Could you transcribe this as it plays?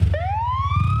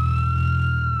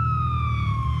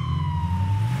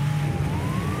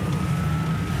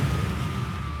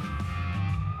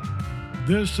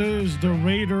This is the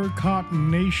Raider Cop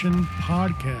Nation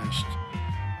podcast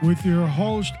with your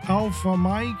host Alpha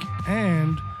Mike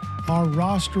and our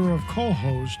roster of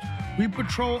co-hosts. We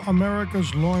patrol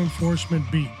America's law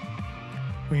enforcement beat.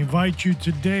 We invite you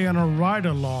today on a ride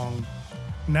along.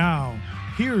 Now,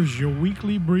 here's your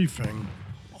weekly briefing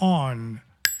on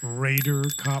Raider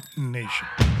Cop Nation.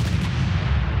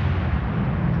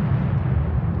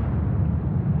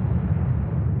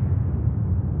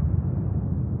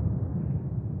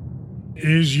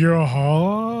 Is your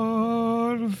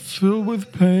heart filled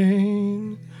with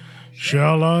pain?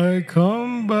 Shall I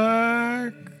come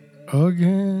back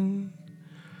again?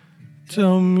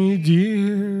 Tell me,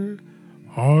 dear,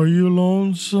 are you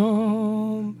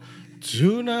lonesome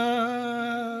tonight?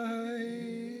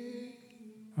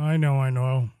 I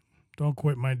know. Don't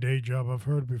quit my day job. I've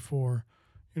heard it before.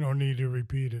 You don't need to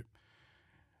repeat it.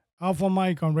 Alpha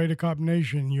Mike on Raider Cop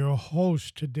Nation, your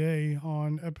host today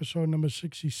on episode number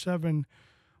 67,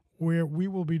 where we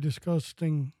will be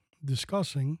discussing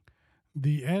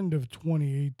the end of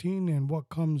 2018 and what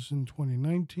comes in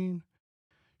 2019.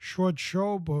 Short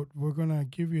show, but we're going to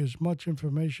give you as much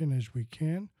information as we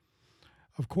can.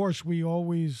 Of course, we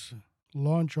always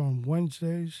launch on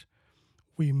Wednesdays.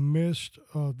 We missed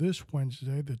this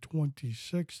Wednesday, the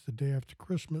 26th, the day after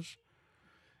Christmas.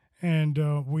 And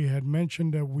we had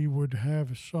mentioned that we would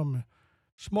have some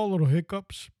small little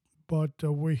hiccups, but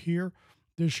we're here.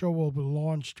 This show will be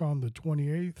launched on the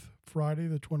 28th, Friday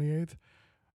the 28th.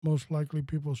 Most likely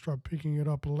people start picking it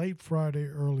up late Friday,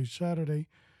 early Saturday,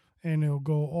 and it'll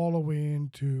go all the way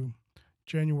into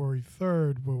January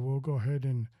 3rd, where we'll go ahead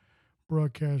and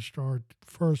broadcast our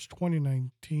first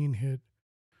 2019 hit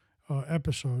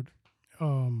episode,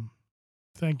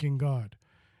 Thanking God.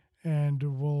 And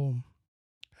we'll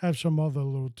have some other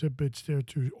little tidbits there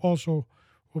too. Also,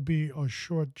 will be a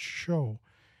short show.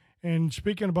 And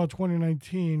speaking about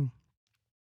 2019,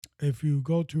 if you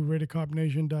go to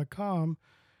RaiderCopNation.com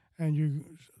and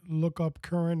you look up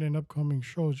current and upcoming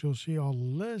shows, you'll see a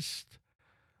list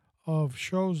of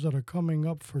shows that are coming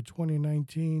up for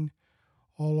 2019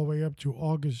 all the way up to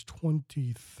August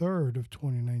 23rd of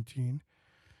 2019.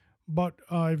 But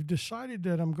I've decided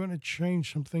that I'm going to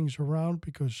change some things around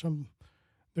because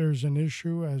there's an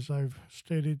issue, as I've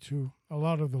stated to a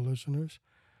lot of the listeners,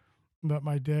 that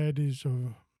my dad is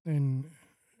in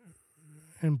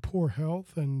poor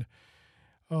health, and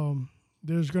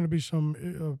there's going to be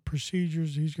some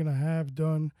procedures he's going to have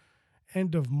done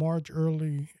end of March,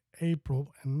 early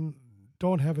April, and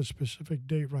don't have a specific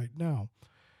date right now.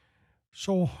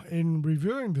 So in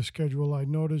reviewing the schedule, I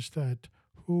noticed that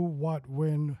who, what,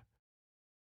 when,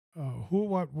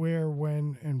 where,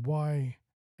 when, and why,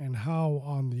 and how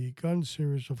on the gun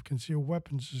series of concealed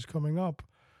weapons is coming up.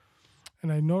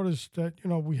 And I noticed that,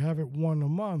 we have it one a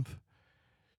month.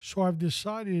 So I've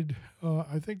decided,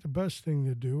 I think the best thing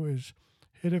to do is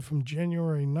hit it from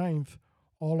January 9th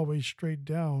all the way straight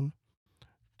down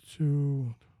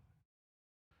to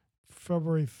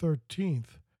February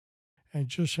 13th and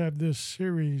just have this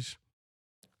series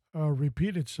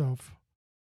repeat itself.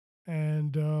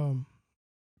 And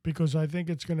because I think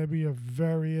it's going to be a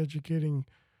very educating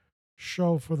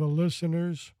show for the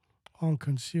listeners on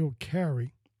concealed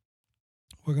carry.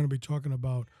 We're going to be talking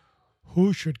about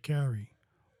who should carry,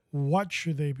 what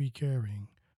should they be carrying,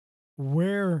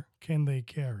 where can they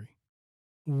carry,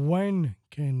 when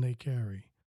can they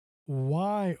carry,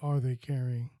 why are they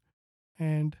carrying,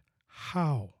 and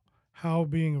how. How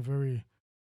being a very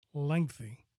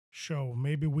lengthy show.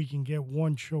 Maybe we can get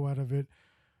one show out of it,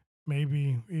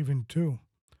 maybe even two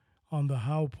on the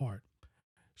how part.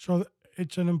 So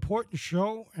it's an important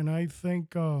show, and I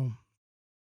think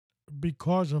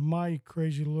because of my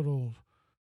crazy little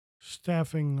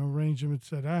staffing arrangements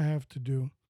that I have to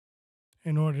do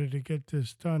in order to get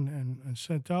this done and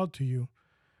sent out to you,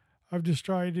 I've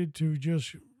decided to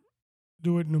just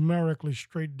do it numerically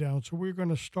straight down. So we're going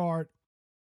to start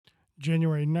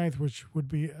January 9th, which would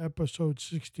be episode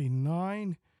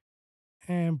 69,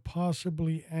 and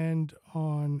possibly end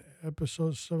on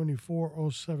episode 74 or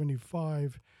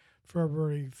 75,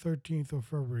 February 13th or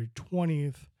February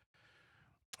 20th.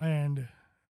 And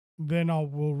then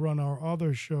we'll run our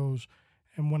other shows.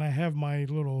 And when I have my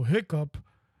little hiccup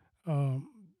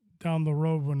down the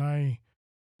road, when I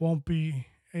won't be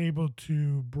able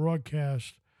to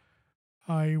broadcast,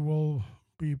 I will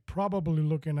be probably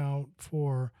looking out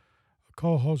for a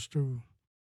co-host to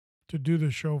do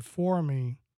the show for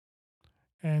me,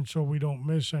 and so we don't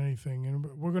miss anything. And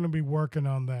we're going to be working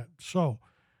on that. So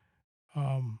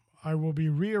I will be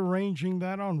rearranging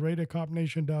that on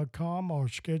RaiderCopNation.com, our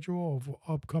schedule of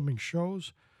upcoming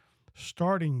shows,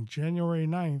 starting January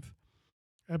 9th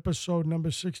Episode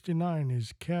number 69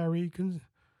 is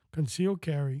Conceal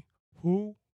Carry,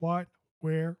 Who, What,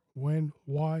 Where, When,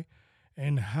 Why,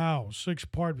 and How.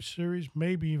 6-part series,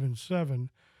 maybe even 7.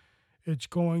 It's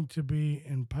going to be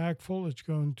impactful. It's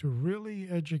going to really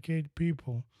educate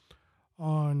people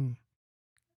on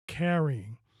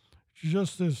carrying.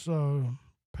 Just this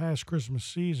past Christmas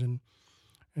season,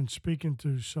 and speaking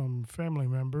to some family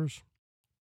members,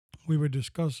 we were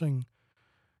discussing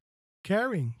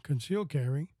carrying, concealed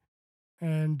carry.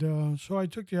 And so I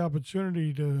took the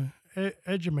opportunity to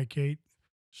educate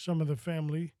some of the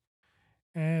family,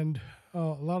 and a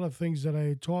lot of things that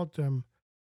I taught them,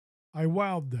 I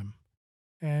wowed them.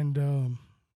 And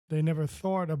they never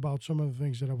thought about some of the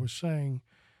things that I was saying.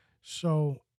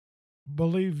 So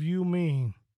believe you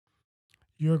me,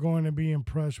 you're going to be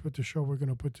impressed with the show we're going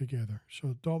to put together.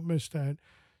 So don't miss that,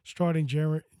 starting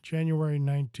January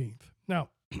 19th. Now,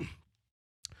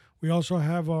 we also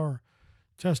have our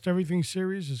Test Everything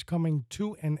series is coming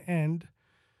to an end.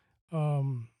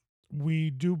 We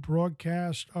do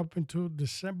broadcast up until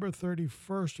December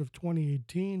 31st of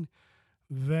 2018.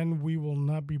 Then we will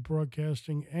not be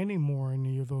broadcasting anymore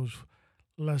any of those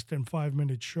less than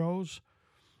 5-minute shows.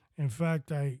 In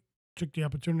fact, I took the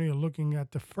opportunity of looking at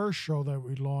the first show that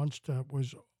we launched that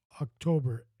was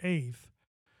October 8th,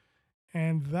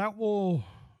 and that will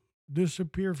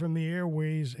disappear from the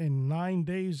airways in 9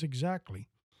 days exactly.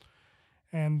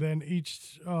 And then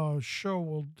each show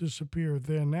will disappear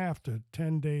then after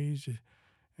 10 days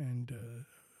and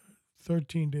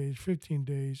 13 days, 15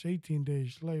 days, 18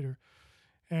 days later,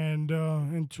 and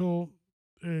until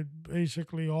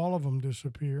basically all of them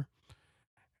disappear.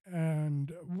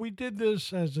 And we did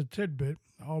this as a tidbit.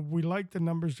 We like the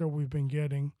numbers that we've been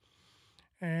getting,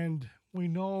 and we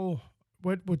know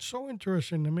what's so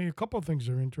interesting to me. A couple of things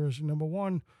are interesting. Number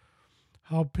one,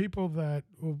 how people that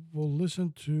will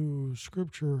listen to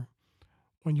scripture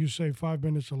when you say 5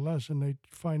 minutes or less, and they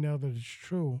find out that it's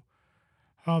true,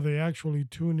 how they actually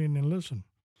tune in and listen.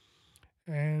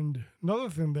 And another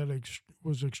thing that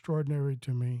was extraordinary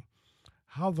to me,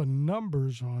 how the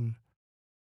numbers on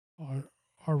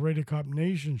our Radio Cop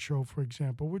Nation show, for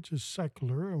example, which is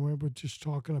secular, and we're just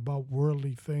talking about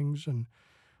worldly things, and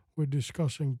we're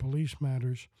discussing police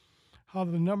matters, how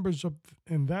the numbers up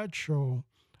in that show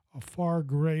are far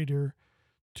greater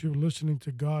to listening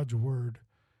to God's word.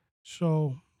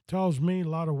 So tells me a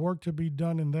lot of work to be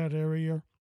done in that area.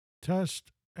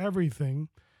 Test everything,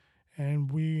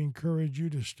 and we encourage you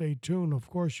to stay tuned. Of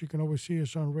course, you can always see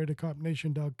us on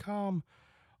RadioCopNation.com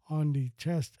on the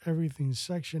Test Everything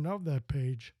section of that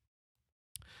page,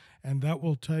 and that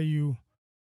will tell you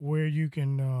where you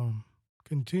can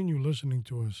continue listening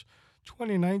to us.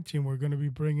 2019, we're going to be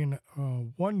bringing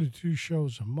 1 to 2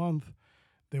 shows a month.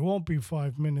 They won't be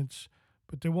 5 minutes,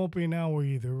 but they won't be an hour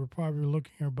either. We're probably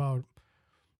looking at about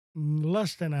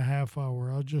less than a half hour.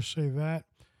 I'll just say that.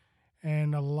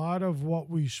 And a lot of what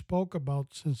we spoke about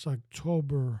since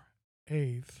October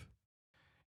 8th,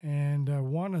 and I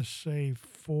want to say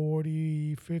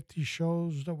 40, 50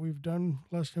 shows that we've done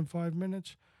less than 5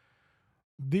 minutes,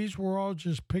 these were all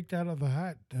just picked out of the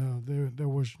hat. There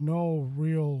was no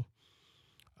real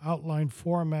outline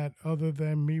format other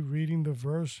than me reading the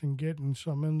verse and getting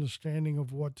some understanding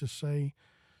of what to say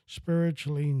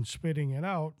spiritually and spitting it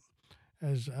out,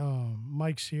 as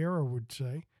Mike Sierra would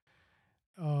say.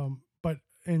 But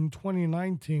in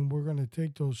 2019, we're going to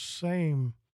take those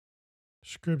same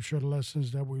scripture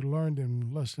lessons that we learned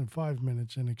in less than 5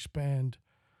 minutes and expand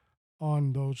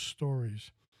on those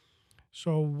stories.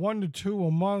 So 1 to 2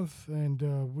 a month, and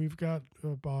we've got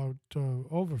about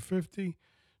over 50.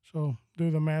 So do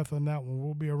the math on that one.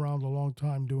 We'll be around a long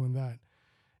time doing that.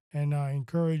 And I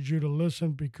encourage you to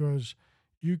listen, because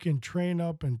you can train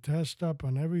up and test up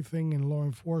on everything in law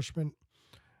enforcement,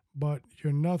 but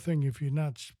you're nothing if you're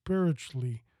not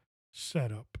spiritually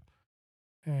set up.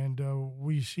 And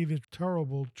we see the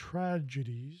terrible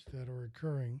tragedies that are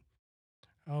occurring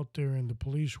out there in the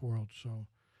police world. So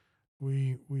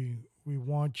we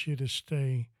want you to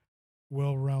stay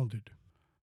well-rounded.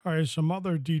 All right, some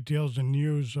other details and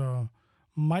news.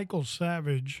 Michael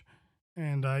Savage,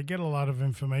 and I get a lot of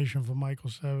information from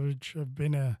Michael Savage. I've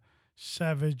been a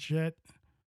Savagette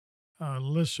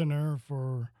listener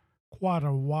for quite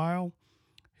a while.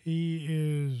 He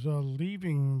is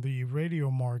leaving the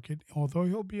radio market, although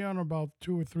he'll be on about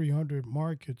 200 or 300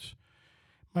 markets.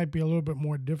 Might be a little bit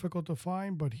more difficult to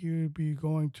find, but he will be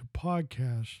going to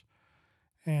podcasts.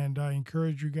 And I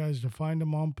encourage you guys to find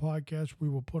him on podcasts. We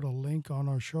will put a link on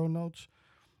our show notes,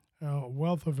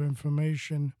 wealth of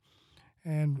information.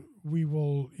 And we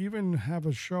will even have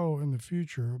a show in the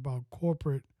future about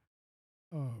corporate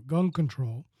gun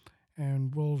control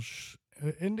and will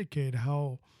indicate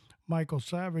how Michael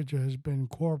Savage has been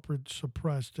corporate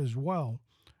suppressed as well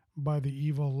by the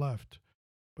evil left.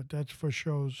 But that's for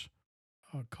shows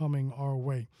coming our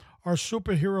way. Our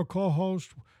superhero co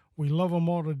host, we love them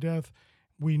all to death.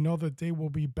 We know that they will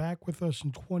be back with us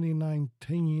in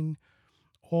 2019,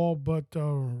 all but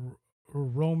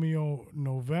Romeo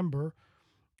November,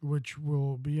 which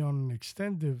will be on an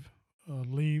extended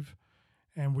leave.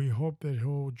 And we hope that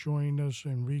he'll join us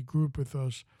and regroup with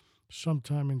us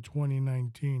sometime in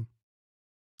 2019.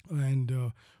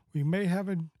 And we may have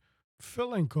a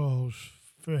fill-in co-host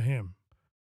for him.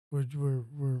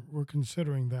 We're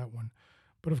considering that one.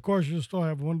 But of course, you'll still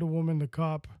have Wonder Woman, the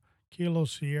cop, Kilo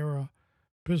Sierra,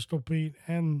 Pistol Pete,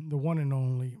 and the one and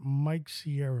only Mike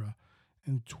Sierra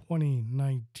in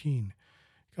 2019.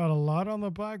 Got a lot on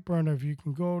the back burner. If you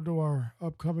can go to our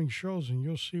upcoming shows and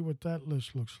you'll see what that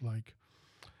list looks like.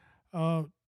 Uh,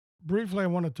 Briefly, I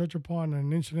want to touch upon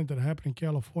an incident that happened in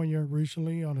California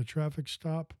recently on a traffic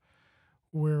stop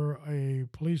where a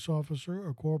police officer,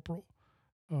 a corporal,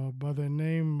 by the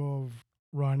name of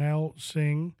Ronald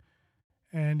Singh,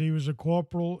 and he was a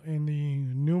corporal in the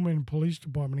Newman Police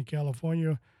Department in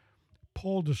California,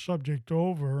 pulled the subject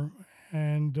over,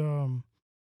 and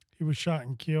he was shot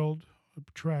and killed,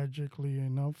 tragically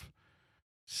enough.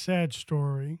 Sad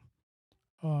story.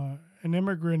 An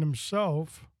immigrant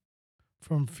himself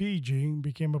from Fiji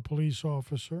became a police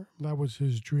officer. That was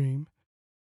his dream.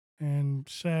 And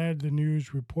sad, the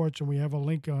news reports, and we have a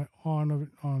link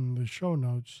on the show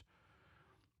notes.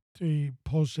 He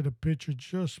posted a picture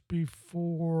just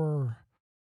before,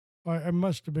 it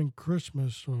must have been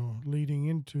Christmas or leading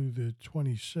into the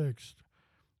 26th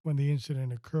when the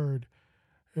incident occurred.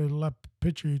 A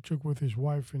picture he took with his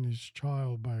wife and his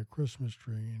child by a Christmas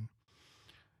tree.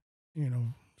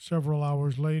 And, several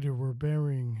hours later, we're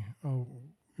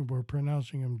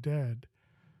pronouncing him dead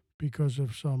because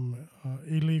of some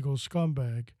illegal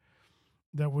scumbag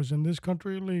that was in this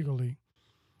country illegally.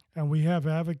 And we have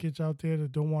advocates out there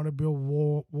that don't want to build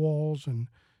walls and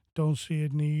don't see a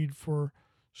need for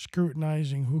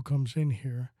scrutinizing who comes in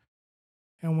here.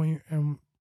 And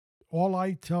all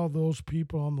I tell those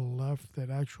people on the left that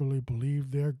actually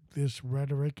believe this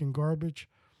rhetoric and garbage,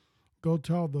 go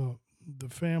tell the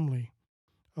family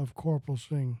of Corporal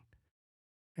Singh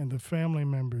and the family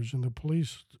members and the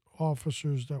police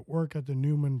officers that work at the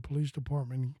Newman Police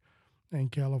Department in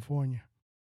California.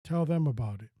 Tell them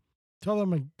about it. Tell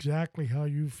them exactly how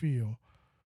you feel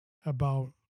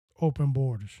about open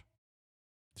borders.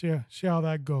 See how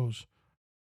that goes.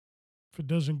 If it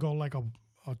doesn't go like a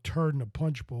turd in a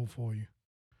punch bowl for you.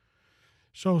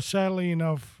 So sadly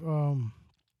enough,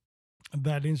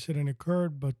 that incident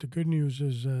occurred, but the good news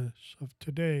is of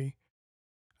today,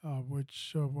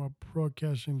 which we're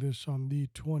broadcasting this on the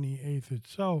 28th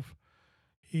itself,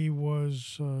 he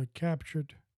was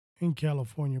captured in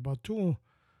California, about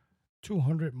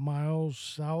 200 miles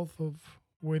south of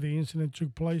where the incident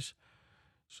took place.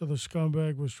 So the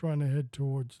scumbag was trying to head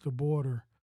towards the border.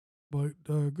 But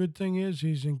the good thing is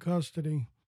he's in custody,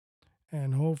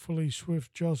 and hopefully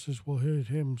swift justice will hit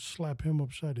him, slap him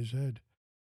upside his head.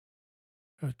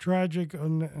 Tragic,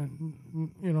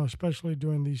 especially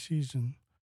during these seasons,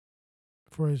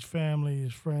 for his family,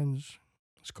 his friends,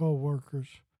 his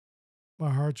co-workers. My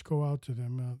hearts go out to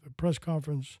them. The press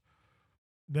conference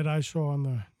that I saw on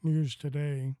the news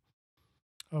today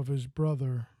of his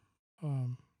brother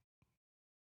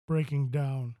breaking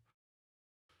down.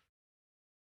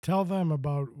 Tell them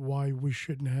about why we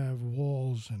shouldn't have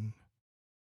walls and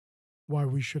why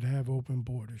we should have open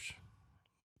borders.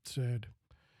 Sad.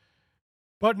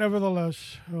 But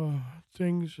nevertheless,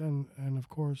 things and of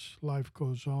course, life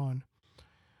goes on.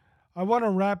 I want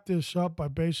to wrap this up by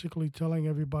basically telling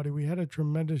everybody we had a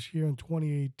tremendous year in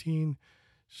 2018.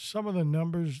 Some of the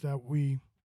numbers that we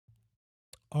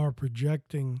are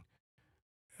projecting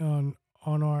on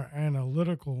our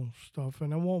analytical stuff,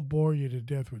 and I won't bore you to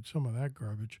death with some of that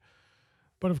garbage.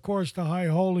 But of course, the high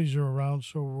holies are around,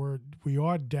 so we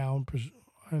are down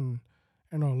in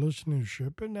our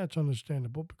listenership, and that's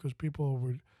understandable because people are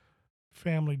with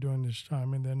family during this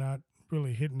time and they're not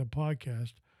really hitting the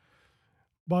podcast.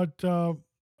 But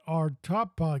our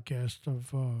top podcast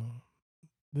of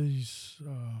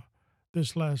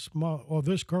this last month or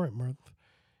this current month,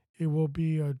 it will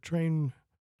be a trainer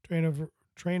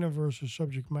versus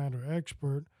subject matter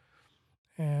expert,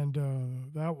 and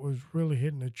that was really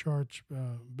hitting the charts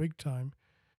big time.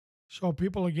 So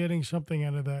people are getting something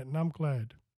out of that, and I'm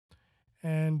glad.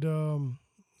 And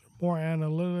more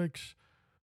analytics,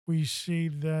 we see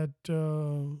that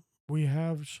we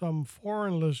have some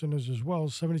foreign listeners as well.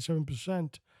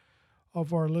 77%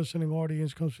 of our listening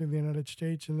audience comes from the United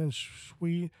States, and then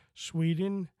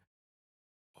Sweden,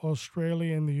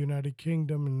 Australia, and the United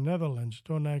Kingdom and Netherlands.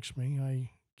 Don't ask me,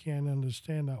 I can't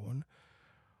understand that one.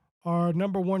 Our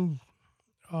number one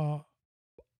uh,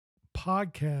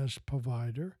 podcast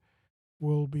provider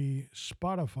will be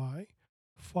Spotify,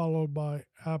 followed by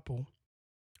Apple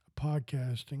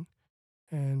Podcasting,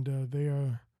 and they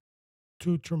are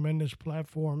two tremendous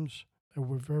platforms that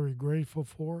we're very grateful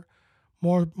for.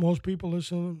 Most people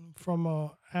listen from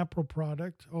a Apple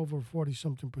product, over 40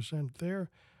 something percent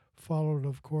there, followed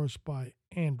of course by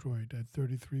Android at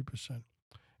 33%,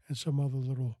 and some other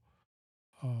little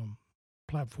um,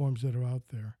 platforms that are out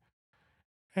there.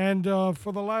 And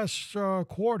for the last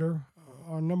quarter,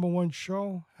 our number one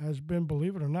show has been,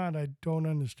 believe it or not, I don't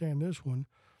understand this one,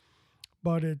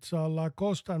 but it's La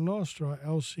Costa Nostra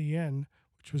LCN,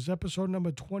 which was episode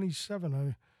number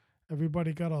 27.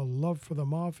 Everybody got a love for the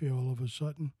mafia all of a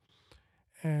sudden,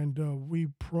 and we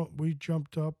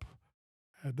jumped up.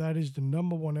 That is the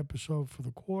number one episode for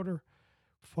the quarter,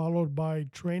 followed by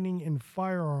Training in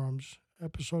Firearms,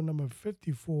 episode number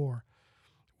 54,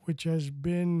 which has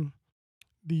been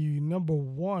the number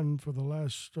one for the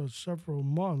last several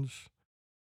months,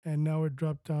 and now it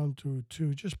dropped down to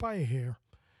two just by a hair.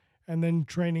 And then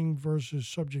Training versus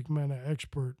Subject Matter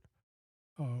Expert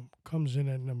comes in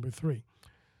at number three.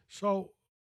 So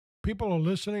people are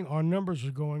listening. Our numbers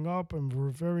are going up, and we're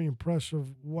very impressed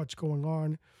with what's going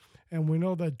on. And we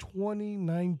know that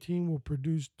 2019 will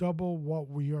produce double what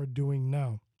we are doing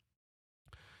now.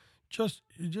 Just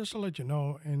to let you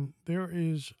know, and there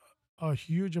is a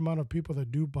huge amount of people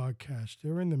that do podcasts.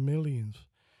 They're in the millions.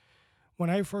 When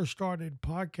I first started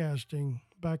podcasting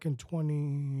back in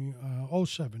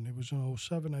 2007, it was in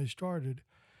 '07 I started,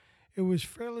 it was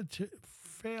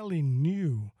fairly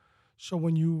new. So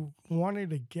when you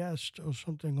wanted a guest or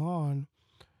something on,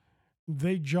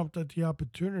 they jumped at the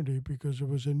opportunity because it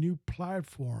was a new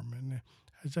platform. And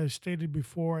as I stated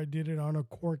before, I did it on a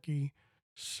quirky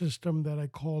system that I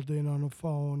called in on a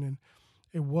phone, and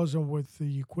it wasn't with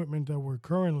the equipment that we're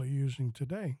currently using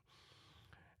today.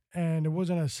 And it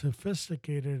wasn't as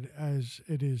sophisticated as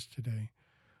it is today.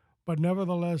 But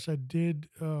nevertheless, I did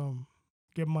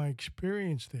get my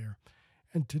experience there.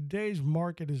 And today's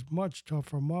market is much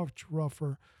tougher, much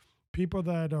rougher. People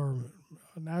that are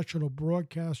national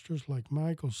broadcasters like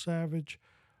Michael Savage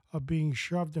are being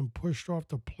shoved and pushed off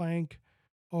the plank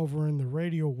over in the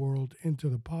radio world into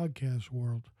the podcast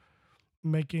world,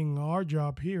 making our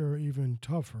job here even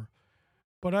tougher.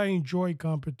 But I enjoy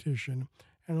competition.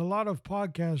 And a lot of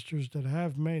podcasters that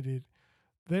have made it,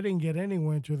 they didn't get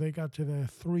anywhere until they got to their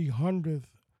 300th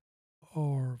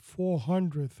or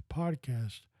 400th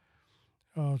podcast.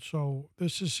 So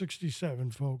this is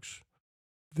 67, folks.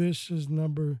 This is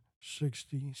number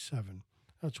 67.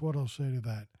 That's what I'll say to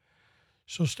that.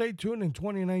 So stay tuned. In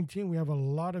 2019, we have a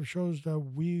lot of shows that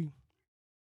we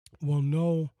will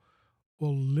know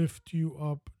will lift you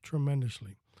up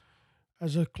tremendously.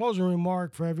 As a closing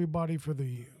remark for everybody for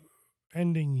the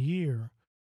ending year,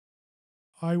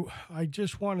 I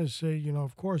just want to say,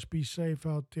 of course, be safe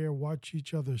out there. Watch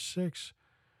each other six.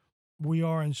 We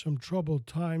are in some troubled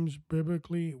times.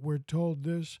 Biblically, we're told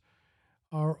this.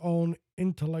 Our own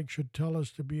intellect should tell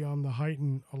us to be on the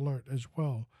heightened alert as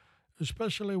well,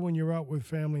 especially when you're out with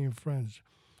family and friends,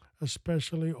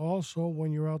 especially also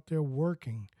when you're out there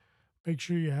working. Make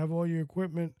sure you have all your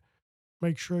equipment.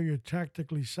 Make sure you're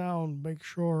tactically sound. Make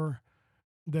sure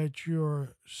that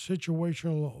your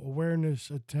situational awareness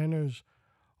antennas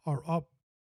are up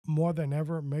more than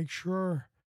ever. Make sure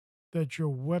that your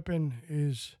weapon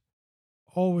is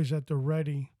always at the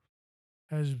ready,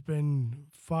 has been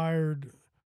fired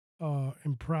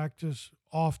in practice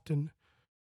often.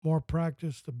 More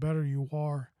practice, the better you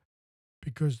are,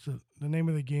 because the name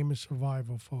of the game is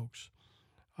survival, folks.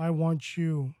 I want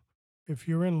you, if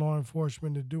you're in law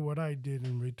enforcement, to do what I did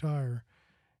and retire.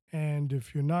 And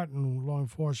if you're not in law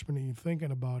enforcement and you're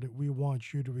thinking about it, we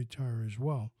want you to retire as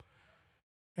well.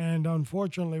 And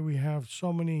unfortunately, we have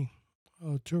so many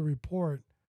to report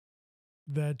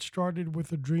that started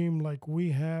with a dream like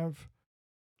we have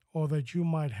or that you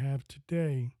might have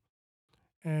today.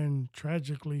 And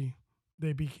tragically,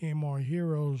 they became our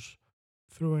heroes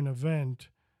through an event.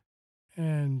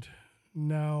 And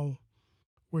now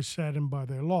we're saddened by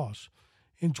their loss.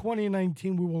 In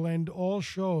 2019, we will end all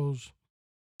shows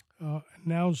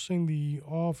announcing the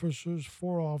officers,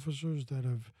 4 officers that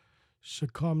have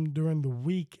succumbed during the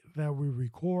week that we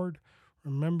record.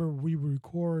 Remember, we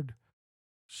record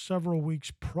several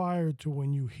weeks prior to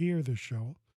when you hear the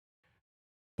show,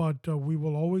 but we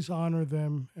will always honor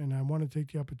them, and I want to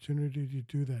take the opportunity to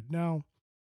do that now.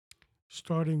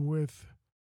 starting with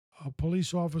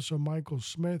Police Officer Michael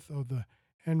Smith of the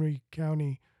Henry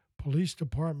County Police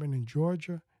Department in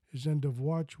Georgia. His end of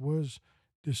watch was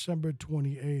December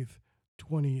 28th,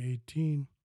 2018.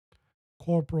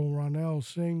 Corporal Ronell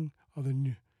Singh of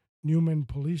the Newman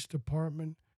Police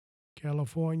Department,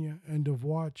 California, end of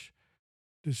watch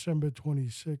December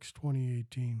 26,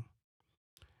 2018.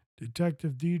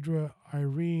 Detective Deidre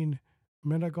Irene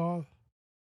Menegoth,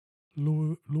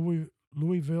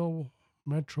 Louisville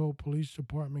Metro Police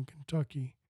Department,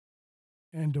 Kentucky,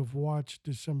 end of watch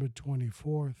December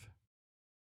 24th.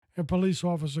 And Police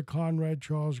Officer Conrad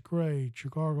Charles Gray,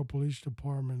 Chicago Police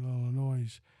Department,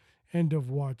 Illinois, end of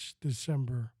watch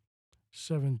December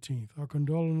 17th. Our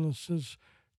condolences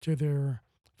to their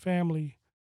family,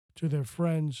 to their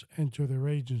friends, and to their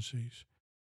agencies.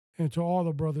 And to all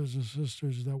the brothers and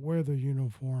sisters that wear the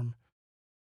uniform,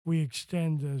 we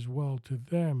extend as well to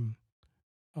them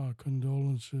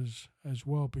condolences as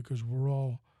well, because we're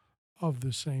all of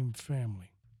the same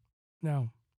family.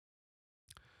 Now,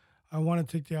 I want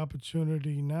to take the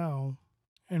opportunity now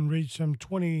and read some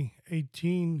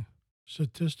 2018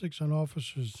 statistics on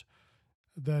officers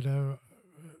that have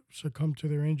succumbed to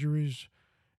their injuries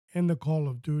in the call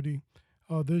of duty.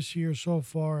 This year so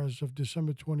far, as of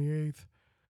December 28th,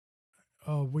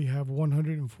 we have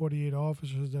 148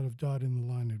 officers that have died in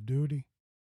the line of duty.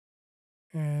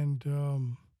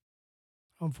 And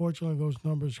unfortunately, those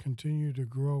numbers continue to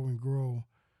grow and grow,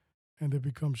 and they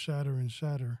become sadder and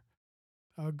sadder.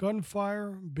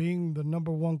 Gunfire being the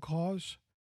number one cause,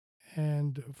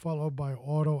 and followed by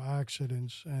auto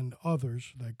accidents and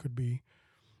others that could be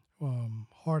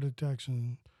heart attacks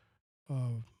and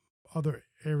other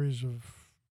areas of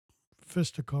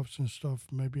fisticuffs and stuff,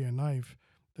 maybe a knife,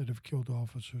 that have killed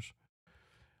officers.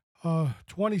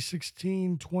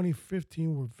 2016,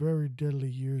 2015 were very deadly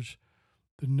years.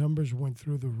 The numbers went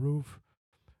through the roof.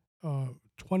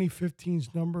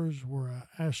 2015's numbers were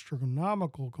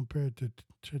astronomical compared to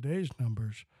today's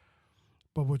numbers.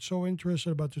 But what's so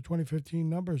interesting about the 2015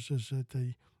 numbers is that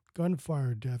the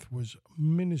gunfire death was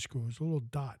minuscule. It was a little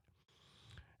dot.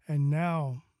 And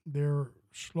now they're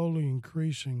slowly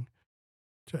increasing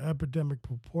to epidemic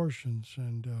proportions.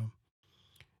 And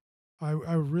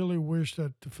I really wish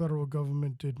that the federal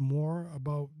government did more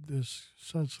about this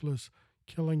senseless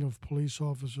killing of police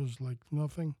officers like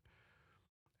nothing.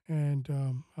 And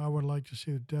I would like to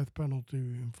see the death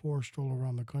penalty enforced all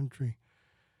around the country.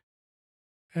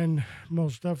 And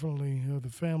most definitely, the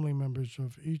family members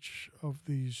of each of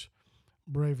these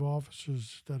brave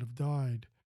officers that have died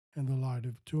in the line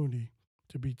of duty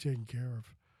to be taken care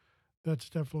of. That's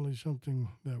definitely something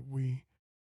that we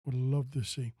would love to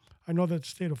see. I know that the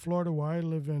state of Florida, where I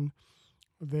live in,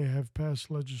 they have passed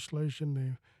legislation.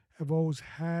 They have always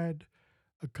had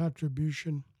a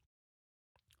contribution,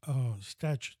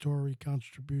 statutory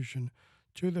contribution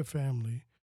to the family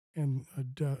and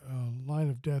a line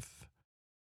of death.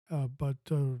 But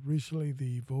recently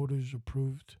the voters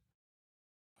approved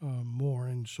more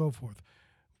and so forth.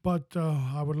 But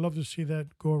I would love to see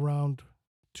that go around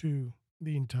to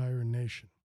the entire nation.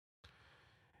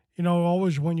 You know,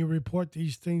 always when you report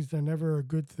these things, they're never a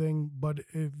good thing, but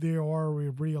they are a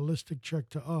realistic check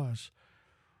to us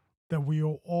that we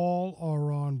all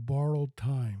are on borrowed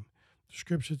time. The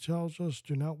scripture tells us,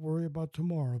 do not worry about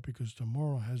tomorrow, because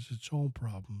tomorrow has its own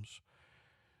problems.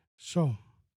 So,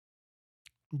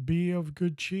 be of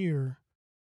good cheer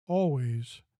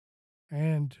always,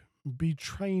 and be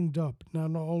trained up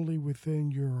not only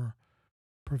within your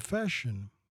profession,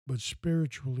 but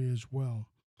spiritually as well.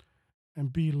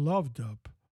 And be loved up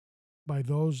by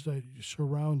those that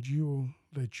surround you,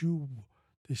 that you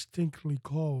distinctly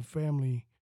call family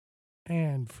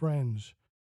and friends,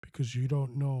 because you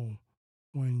don't know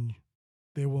when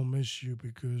they will miss you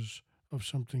because of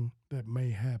something that may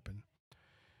happen.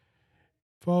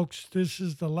 Folks, this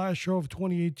is the last show of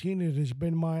 2018. It has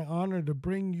been my honor to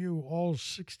bring you all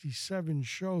 67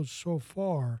 shows so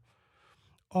far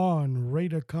on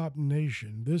Raider Cop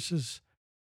Nation. This is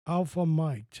Alpha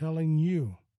Mike telling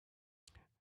you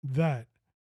that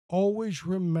always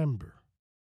remember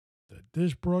that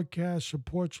this broadcast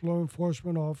supports law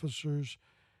enforcement officers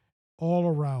all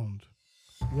around,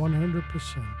 100%.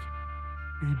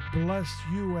 We bless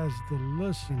you as the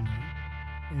listener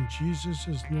in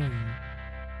Jesus' name.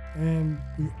 And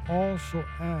we also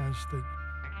ask that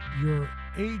your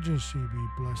agency be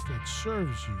blessed that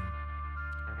serves you.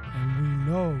 And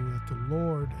we know that the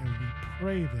Lord, and we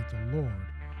pray that the Lord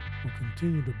will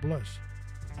continue to bless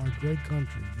our great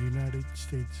country, the United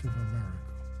States of America.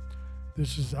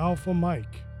 This is Alpha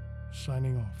Mike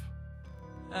signing off.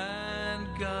 And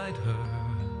guide her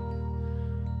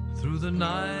through the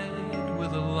night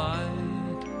with a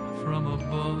light from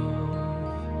above,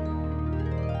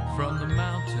 from the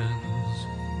mountains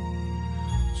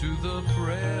to the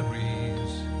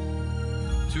prairies,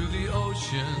 to the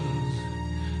oceans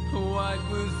white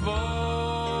with foam.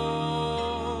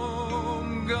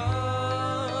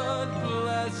 God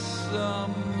bless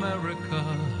America,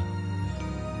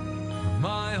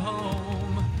 my home.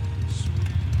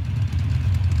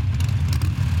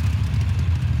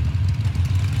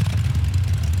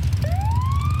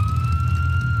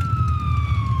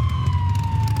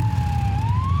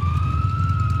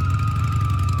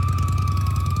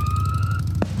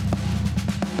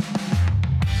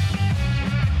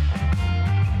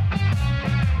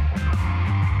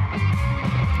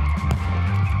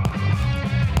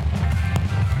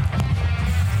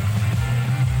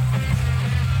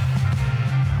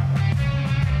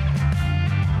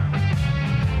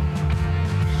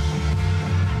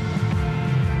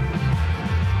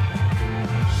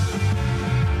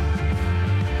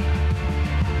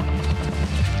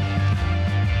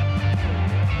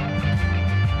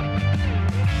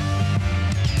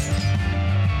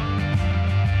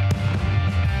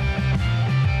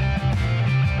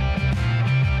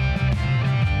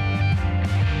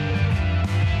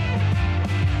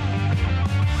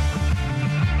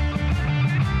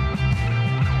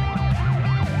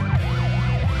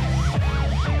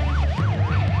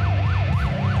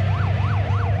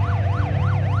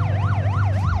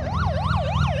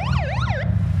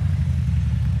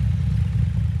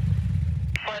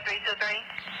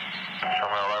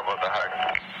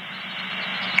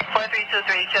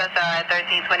 Just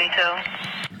 1322.